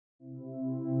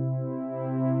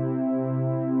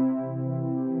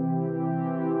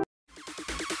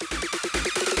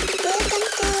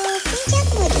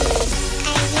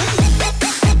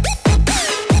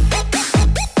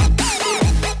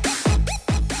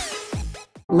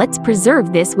Let's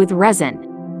preserve this with resin.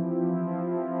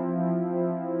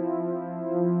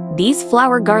 These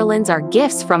flower garlands are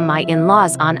gifts from my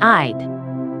in-laws on Eid.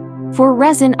 For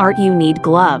resin art you need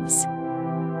gloves,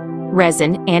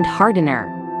 resin and hardener.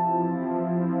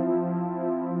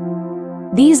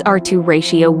 These are to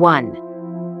ratio 1.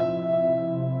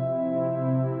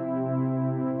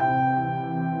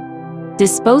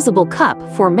 Disposable cup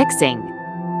for mixing.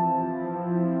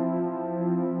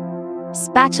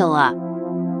 Spatula.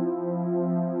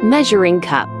 Measuring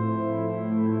cup.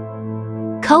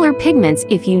 Color pigments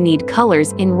if you need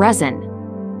colors in resin.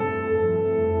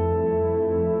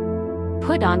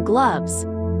 Put on gloves.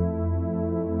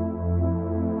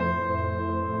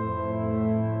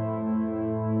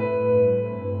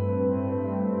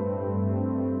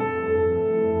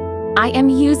 I am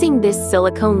using this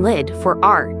silicone lid for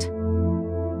art.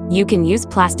 You can use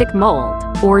plastic mold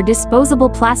or disposable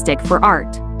plastic for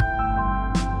art.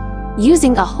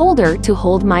 Using a holder to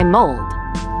hold my mold.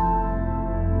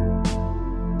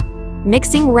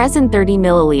 Mixing resin 30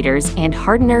 milliliters and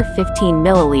hardener 15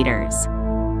 milliliters.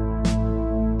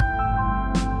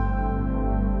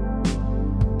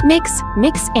 Mix,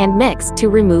 mix and mix to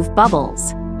remove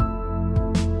bubbles.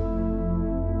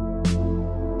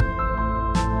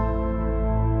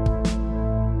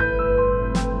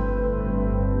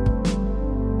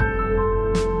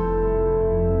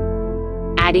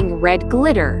 Adding red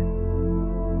glitter.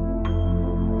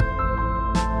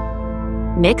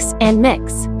 Mix and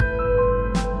mix.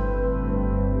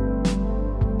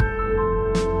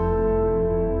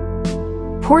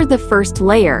 Pour the first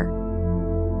layer.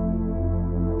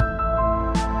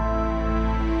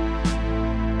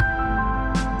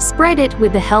 Spread it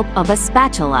with the help of a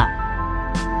spatula.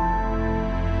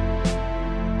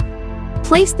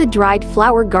 Place the dried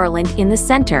flower garland in the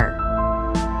center.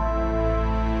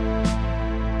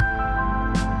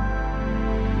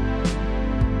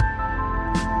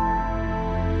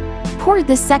 Pour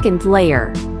the second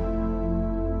layer.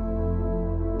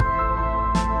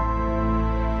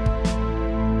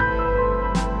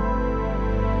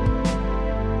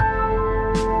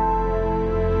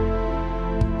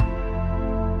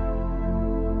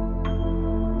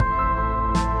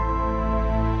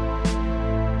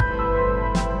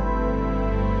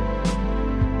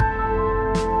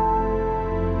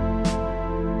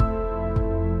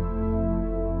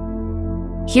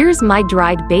 Here's my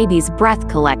dried baby's breath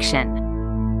collection.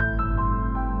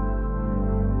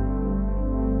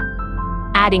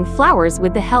 Adding flowers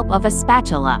with the help of a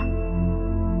spatula.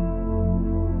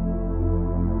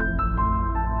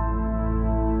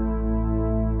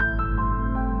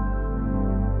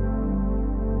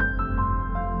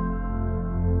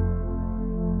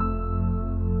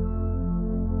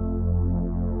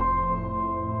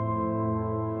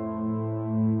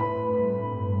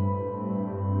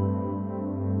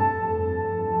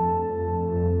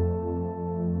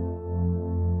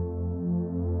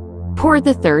 Pour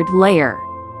the third layer.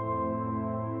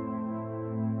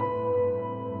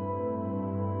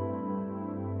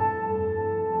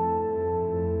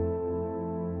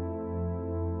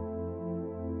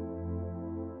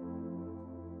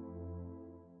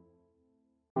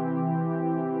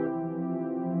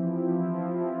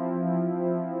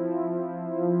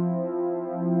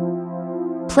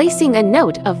 Placing a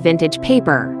note of vintage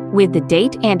paper with the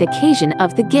date and occasion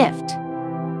of the gift.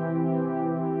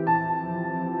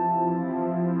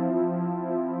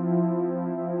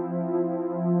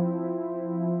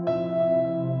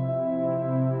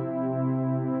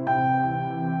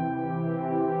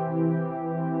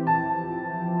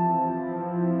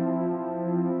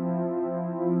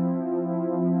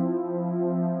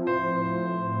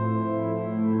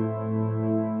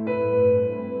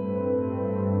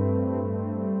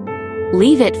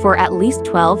 Leave it for at least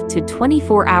 12 to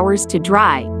 24 hours to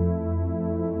dry.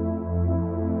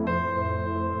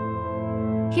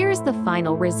 Here's the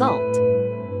final result.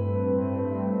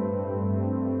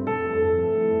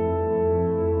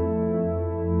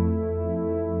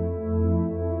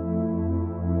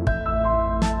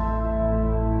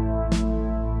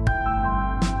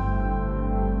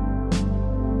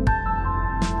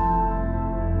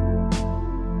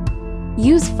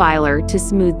 Use filer to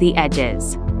smooth the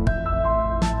edges.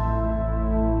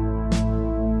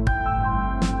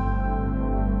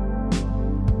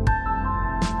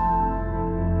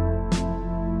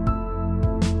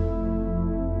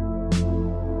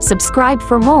 Subscribe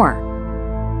for more.